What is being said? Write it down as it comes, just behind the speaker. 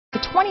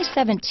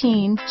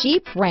2017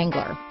 Jeep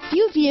Wrangler.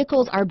 Few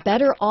vehicles are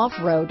better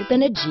off-road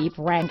than a Jeep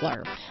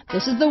Wrangler.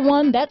 This is the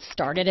one that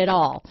started it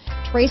all.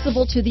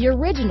 Traceable to the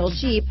original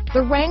Jeep,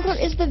 the Wrangler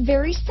is the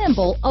very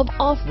symbol of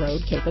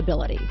off-road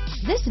capability.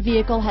 This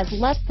vehicle has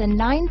less than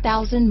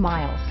 9,000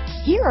 miles.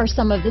 Here are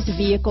some of this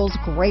vehicle's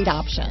great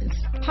options: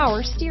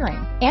 power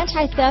steering,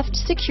 anti-theft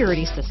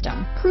security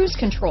system, cruise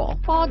control,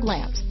 fog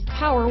lamps,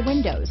 power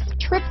windows,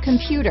 trip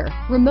computer,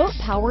 remote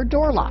power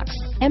door locks,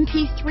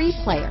 MP3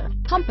 player,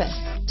 compass,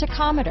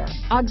 tachometer,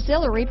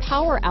 auxiliary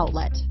power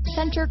outlet,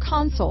 center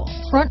console,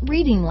 front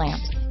reading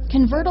lamps,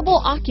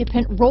 convertible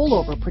occupant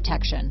rollover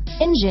protection,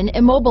 engine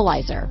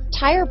immobilizer,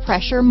 tire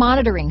pressure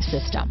monitoring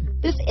system.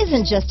 This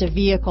isn't just a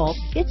vehicle,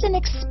 it's an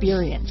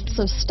experience.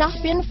 So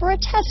stop in for a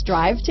test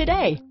drive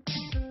today.